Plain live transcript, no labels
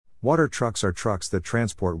Water trucks are trucks that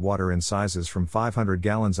transport water in sizes from 500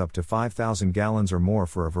 gallons up to 5,000 gallons or more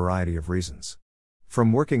for a variety of reasons.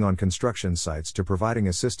 From working on construction sites to providing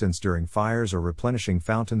assistance during fires or replenishing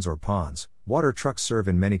fountains or ponds, water trucks serve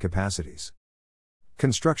in many capacities.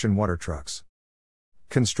 Construction water trucks.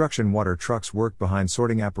 Construction water trucks work behind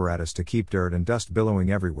sorting apparatus to keep dirt and dust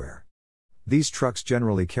billowing everywhere. These trucks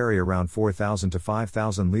generally carry around 4,000 to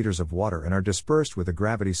 5,000 liters of water and are dispersed with a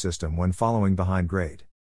gravity system when following behind grade.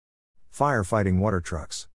 Firefighting water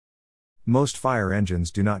trucks. Most fire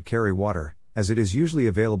engines do not carry water, as it is usually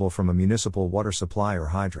available from a municipal water supply or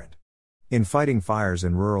hydrant. In fighting fires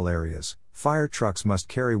in rural areas, fire trucks must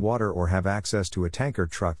carry water or have access to a tanker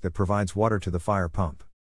truck that provides water to the fire pump.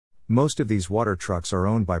 Most of these water trucks are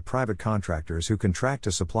owned by private contractors who contract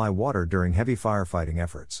to supply water during heavy firefighting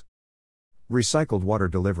efforts. Recycled water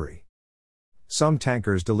delivery. Some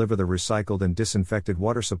tankers deliver the recycled and disinfected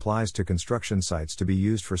water supplies to construction sites to be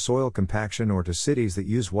used for soil compaction or to cities that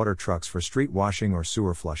use water trucks for street washing or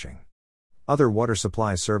sewer flushing. Other water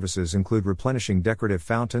supply services include replenishing decorative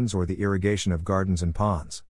fountains or the irrigation of gardens and ponds.